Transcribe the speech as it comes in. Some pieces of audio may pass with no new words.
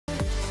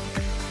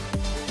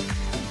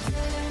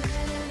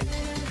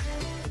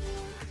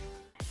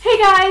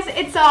Hey guys,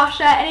 it's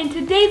Sasha, and in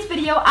today's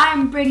video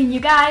I'm bringing you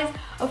guys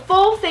a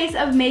full face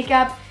of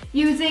makeup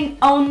using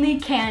only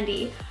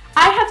candy.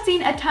 I have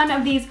seen a ton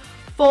of these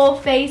full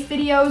face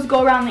videos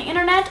go around the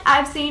internet.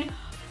 I've seen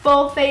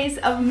full face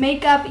of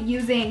makeup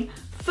using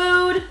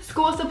food,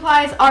 school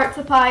supplies, art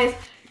supplies,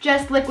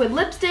 just liquid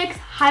lipsticks,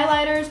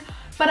 highlighters,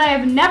 but I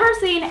have never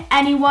seen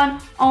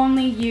anyone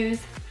only use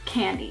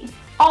candy.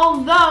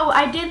 Although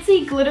I did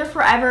see Glitter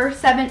Forever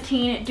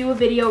 17 do a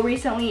video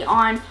recently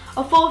on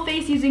a full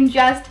face using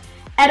just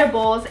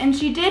edibles, and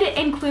she did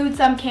include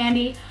some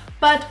candy,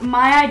 but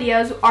my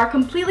ideas are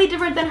completely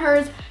different than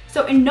hers,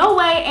 so in no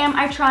way am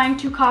I trying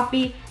to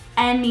copy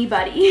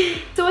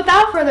anybody. So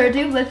without further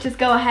ado, let's just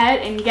go ahead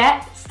and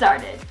get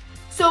started.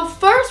 So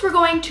first we're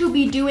going to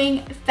be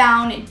doing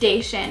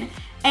foundation,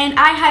 and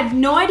I had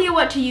no idea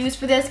what to use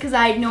for this because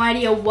I had no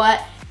idea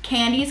what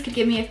candies could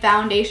give me a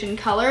foundation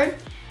color.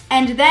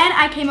 And then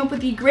I came up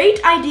with the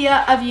great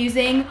idea of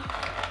using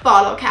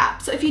bottle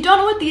caps. So if you don't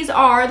know what these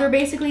are, they're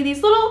basically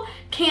these little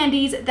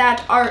candies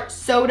that are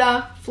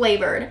soda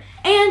flavored.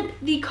 And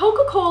the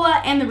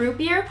Coca-Cola and the root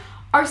beer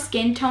are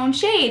skin tone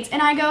shades.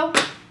 And I go,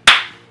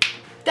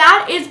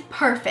 that is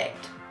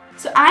perfect.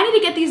 So I need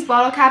to get these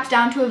bottle caps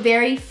down to a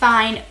very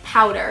fine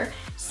powder.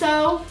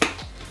 So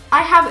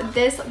I have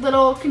this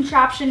little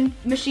contraption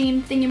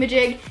machine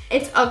thingamajig.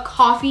 It's a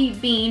coffee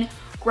bean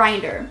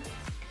grinder.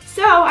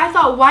 So I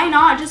thought, why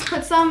not just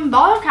put some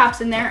bottle caps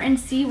in there and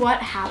see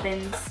what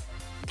happens.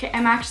 Okay,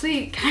 I'm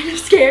actually kind of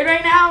scared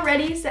right now.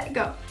 Ready, set,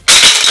 go.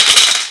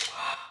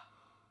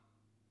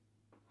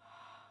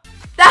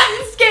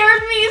 That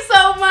scared me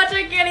so much,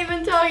 I can't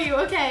even tell you.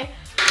 Okay.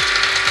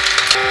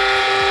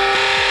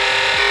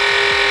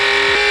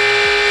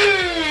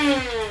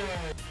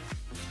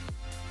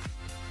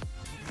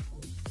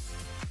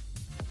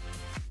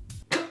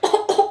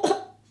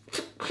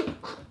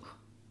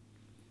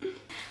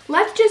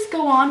 Let's just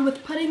go on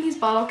with putting these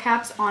bottle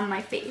caps on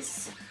my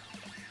face.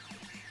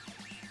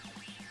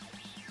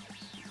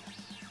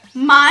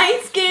 My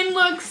skin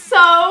looks so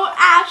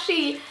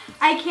ashy.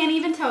 I can't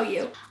even tell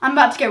you. I'm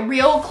about to get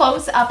real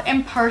close up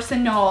and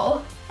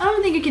personal. I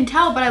don't think you can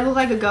tell, but I look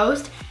like a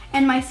ghost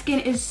and my skin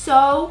is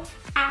so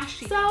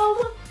ashy.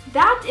 So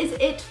that is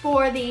it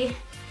for the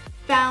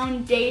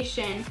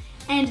foundation.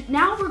 And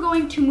now we're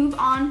going to move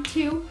on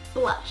to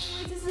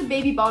blush. This is a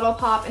baby bottle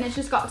pop and it's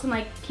just got some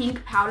like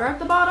pink powder at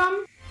the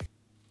bottom.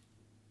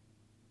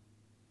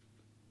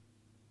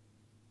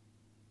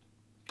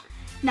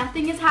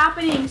 Nothing is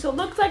happening, so it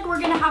looks like we're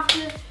gonna have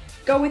to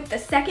go with the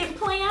second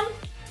plan.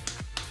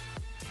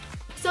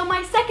 So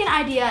my second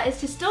idea is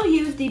to still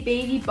use the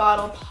baby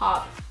bottle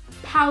pop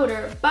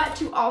powder, but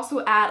to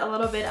also add a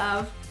little bit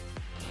of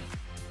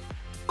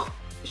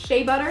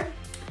shea butter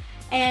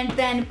and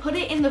then put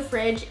it in the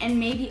fridge and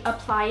maybe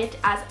apply it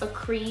as a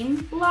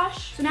cream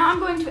blush. So now I'm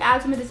going to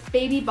add some of this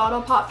baby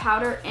bottle pop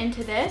powder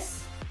into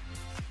this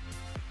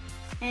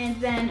and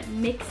then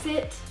mix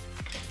it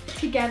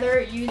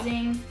together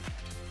using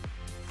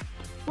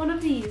one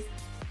of these.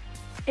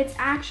 It's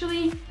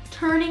actually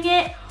turning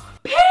it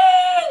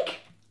pink!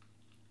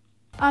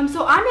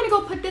 So I'm gonna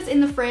go put this in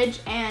the fridge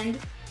and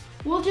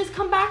we'll just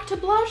come back to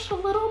blush a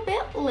little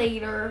bit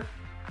later.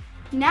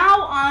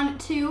 Now on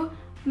to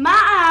my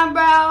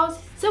eyebrows.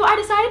 So I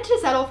decided to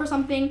settle for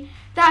something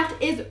that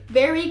is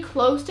very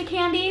close to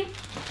candy,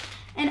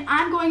 and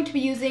I'm going to be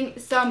using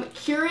some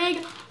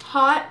Keurig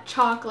hot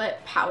chocolate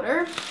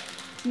powder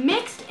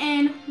mixed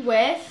in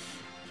with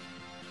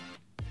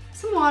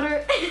some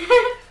water.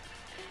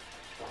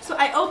 So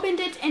I opened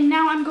it and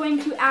now I'm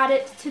going to add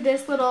it to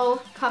this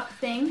little cup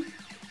thing.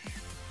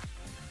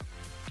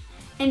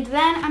 And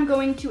then I'm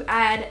going to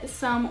add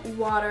some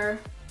water.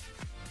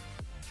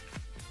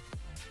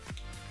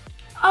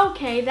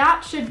 Okay,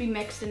 that should be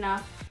mixed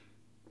enough.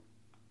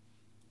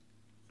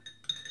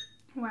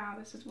 Wow,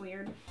 this is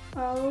weird.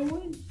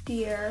 Oh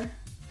dear.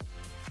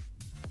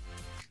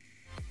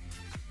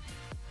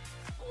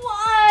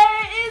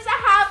 What is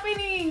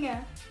happening?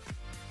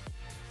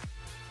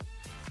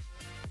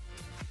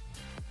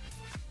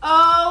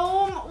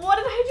 What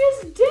did I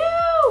just do?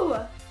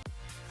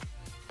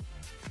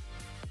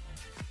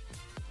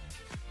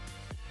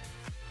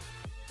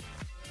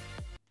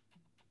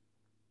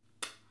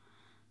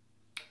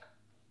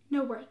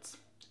 No words.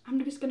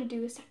 I'm just gonna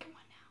do the second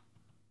one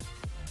now.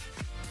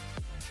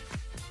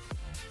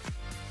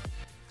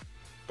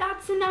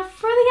 That's enough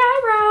for the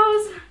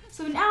eyebrows.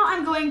 So now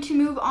I'm going to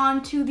move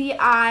on to the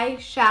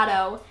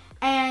eyeshadow.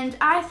 And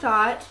I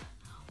thought,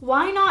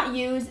 why not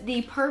use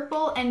the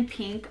purple and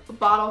pink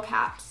bottle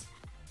caps?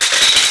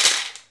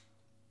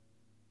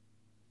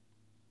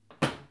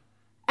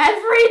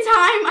 Every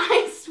time,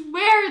 I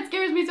swear, it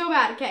scares me so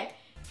bad. Okay,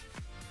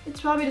 it's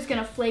probably just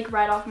gonna flake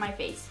right off my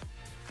face.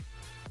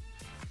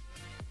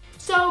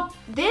 So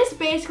this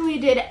basically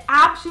did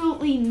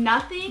absolutely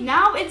nothing.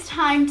 Now it's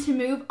time to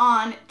move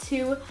on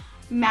to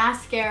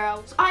mascara.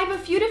 So I have a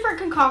few different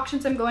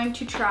concoctions I'm going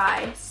to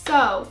try.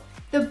 So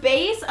the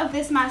base of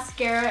this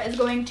mascara is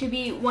going to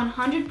be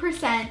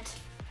 100%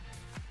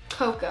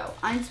 cocoa,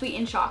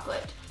 unsweetened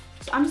chocolate.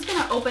 So I'm just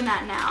gonna open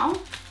that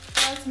now.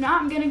 So now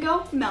I'm gonna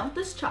go melt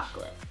this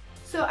chocolate.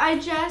 So I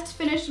just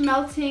finished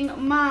melting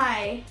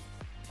my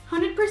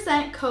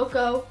 100%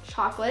 cocoa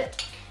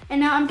chocolate. And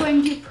now I'm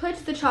going to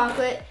put the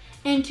chocolate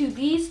into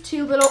these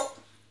two little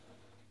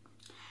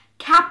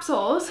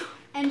capsules.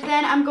 And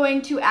then I'm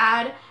going to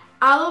add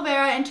aloe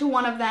vera into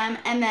one of them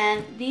and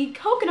then the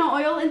coconut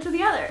oil into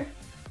the other.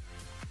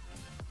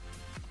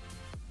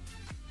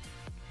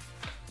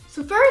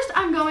 So first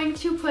I'm going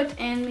to put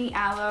in the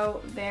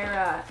aloe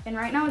vera, and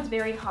right now it's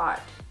very hot,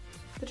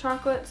 the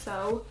chocolate,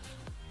 so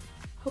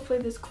hopefully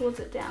this cools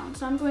it down.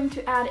 So I'm going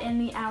to add in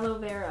the aloe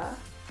vera.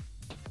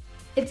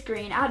 It's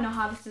green, I don't know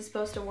how this is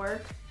supposed to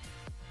work.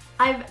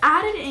 I've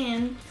added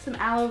in some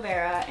aloe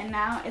vera and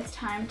now it's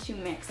time to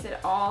mix it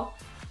all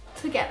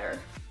together.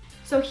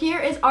 So here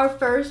is our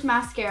first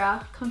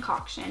mascara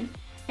concoction,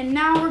 and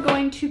now we're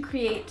going to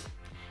create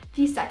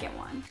the second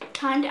one.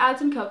 Time to add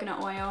some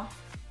coconut oil.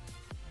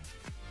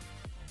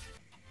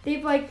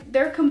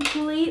 They're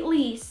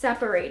completely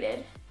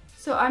separated.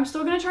 So I'm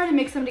still gonna try to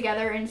mix them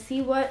together and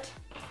see what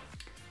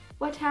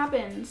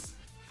happens.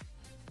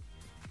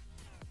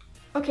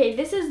 Okay,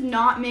 this is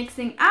not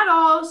mixing at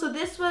all, so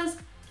this was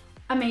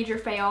a major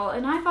fail,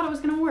 and I thought it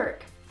was gonna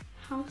work.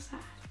 How sad.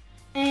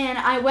 And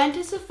I went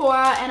to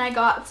Sephora and I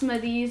got some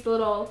of these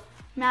little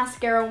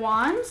mascara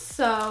wands,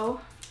 so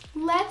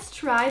let's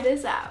try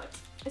this out.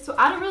 So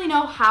I don't really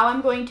know how I'm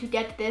going to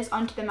get this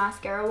onto the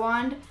mascara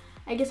wand.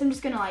 I guess I'm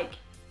just gonna like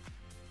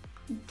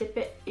dip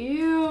it.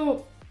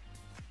 Ew.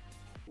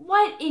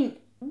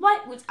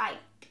 What was I,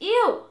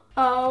 ew.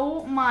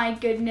 Oh my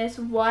goodness,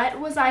 what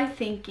was I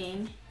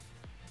thinking?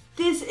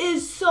 This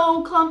is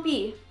so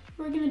clumpy.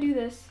 We're gonna do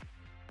this.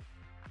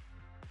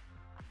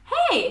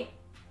 Hey!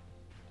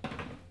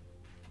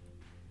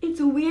 It's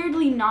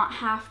weirdly not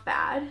half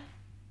bad.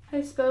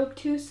 I spoke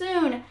too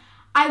soon.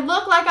 I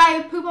look like I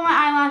have poop on my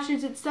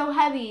eyelashes, it's so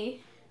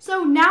heavy.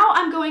 So now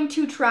I'm going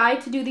to try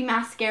to do the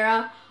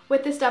mascara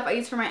with the stuff I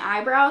use for my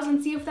eyebrows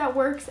and see if that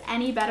works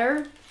any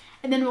better.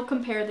 And then we'll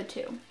compare the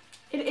two.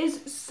 It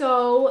is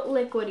so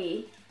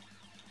liquidy.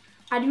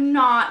 I do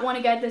not want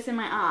to get this in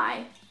my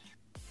eye.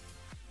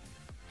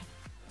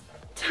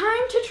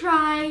 Time to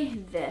try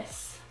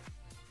this.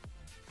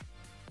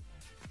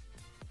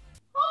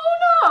 Oh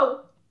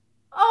no!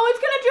 Oh,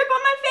 it's gonna drip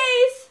on my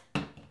face!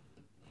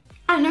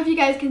 I don't know if you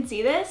guys can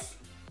see this,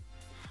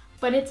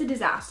 but it's a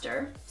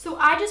disaster. So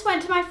I just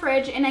went to my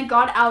fridge and I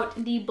got out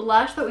the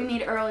blush that we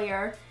made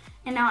earlier,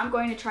 and now I'm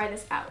going to try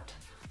this out.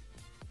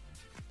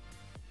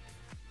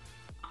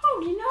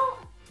 Oh, you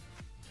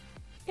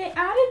know, it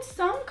added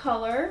some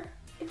color.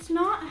 It's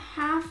not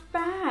half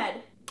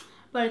bad,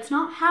 but it's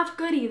not half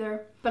good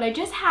either. But I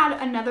just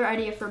had another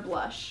idea for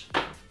blush.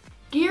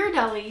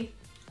 Ghirardelli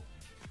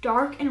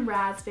Dark and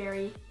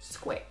Raspberry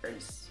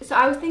Squares. So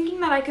I was thinking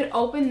that I could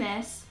open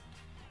this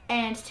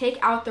and take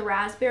out the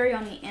raspberry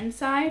on the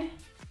inside.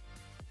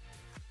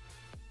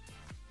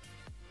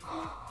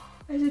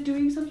 Is it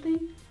doing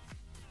something?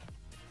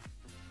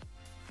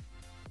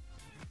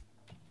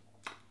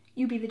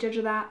 You be the judge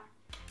of that.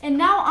 And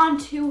now on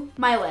to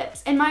my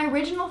lips. And my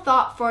original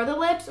thought for the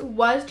lips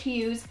was to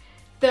use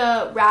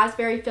the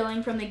raspberry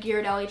filling from the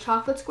Ghirardelli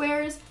chocolate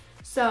squares.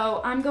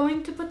 So I'm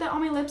going to put that on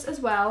my lips as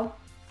well.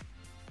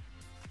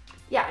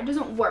 Yeah, it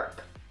doesn't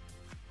work.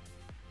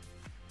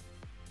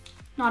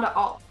 Not at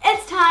all.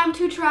 It's time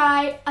to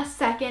try a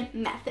second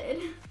method.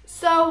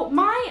 So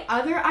my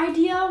other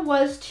idea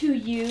was to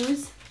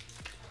use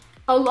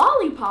a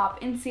lollipop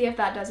and see if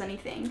that does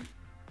anything.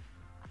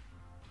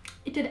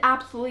 It did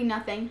absolutely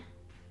nothing.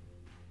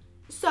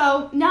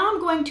 So now I'm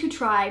going to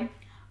try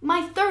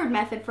my third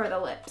method for the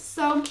lips.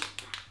 So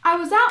I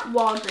was at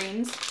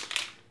Walgreens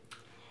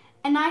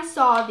and I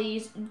saw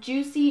these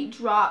Juicy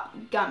Drop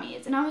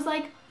gummies and I was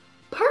like,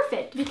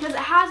 perfect, because it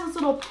has this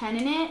little pen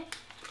in it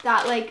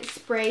that like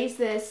sprays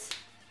this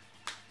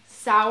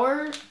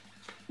sour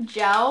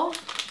gel.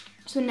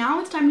 So now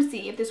it's time to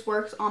see if this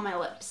works on my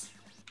lips.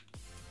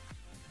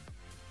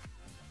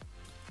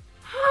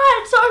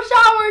 Ah, it's so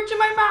sour, it's in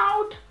my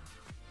mouth.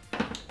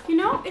 You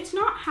know, it's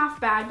not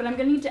half bad, but I'm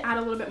gonna need to add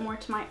a little bit more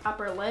to my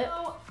upper lip.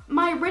 So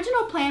my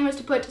original plan was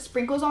to put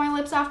sprinkles on my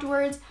lips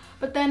afterwards,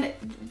 but then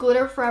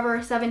Glitter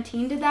Forever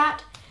 17 did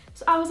that.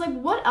 So I was like,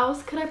 what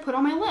else could I put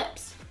on my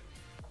lips?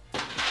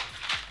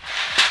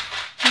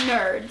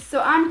 Nerds.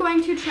 So I'm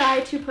going to try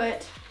to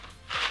put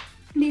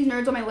these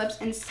nerds on my lips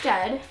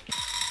instead.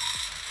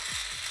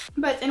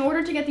 But in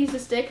order to get these to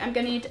stick, I'm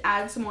gonna need to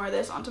add some more of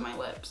this onto my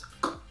lips.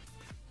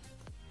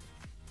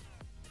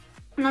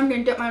 And I'm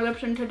gonna dip my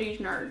lips into these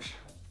nerds.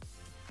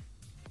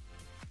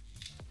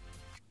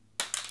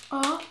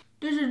 Oh,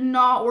 this is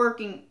not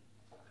working.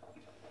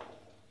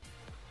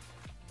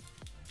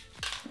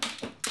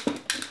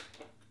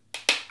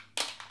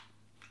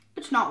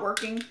 It's not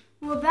working.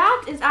 Well,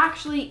 that is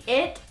actually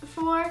it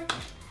for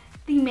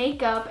the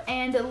makeup,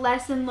 and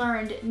lesson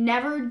learned,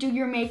 never do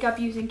your makeup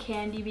using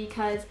candy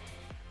because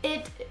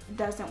it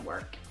doesn't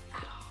work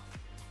at all.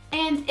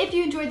 And if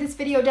you enjoyed this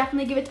video,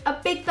 definitely give it a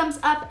big thumbs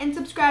up and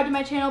subscribe to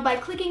my channel by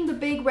clicking the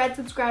big red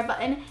subscribe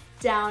button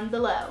down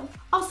below.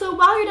 Also,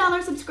 while you're down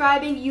there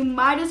subscribing, you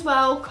might as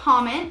well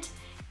comment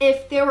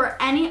if there were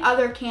any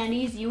other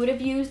candies you would have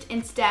used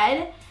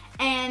instead,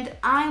 and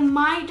I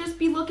might just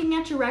be looking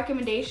at your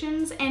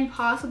recommendations and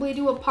possibly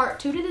do a part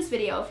 2 to this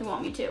video if you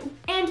want me to.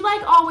 And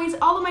like always,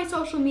 all of my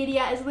social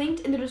media is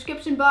linked in the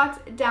description box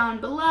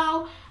down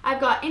below.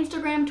 I've got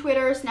Instagram,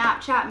 Twitter,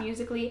 Snapchat,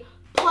 Musical.ly,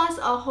 plus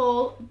a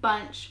whole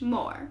bunch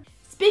more.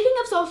 Speaking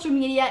of social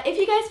media, if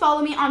you guys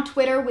follow me on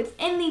Twitter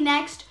within the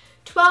next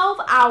 12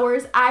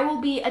 hours, I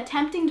will be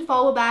attempting to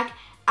follow back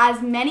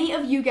as many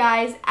of you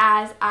guys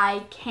as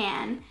I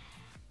can.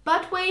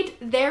 But wait,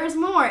 there's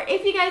more.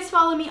 If you guys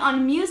follow me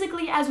on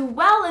Musical.ly as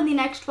well in the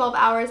next 12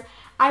 hours,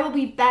 I will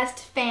be best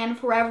fan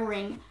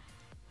forevering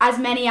as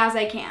many as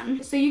I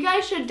can. So you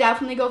guys should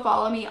definitely go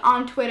follow me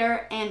on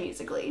Twitter and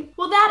Musical.ly.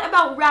 Well, that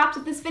about wraps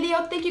up this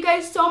video. Thank you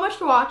guys so much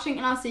for watching,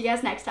 and I'll see you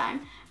guys next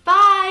time.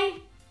 Bye!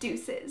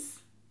 Deuces.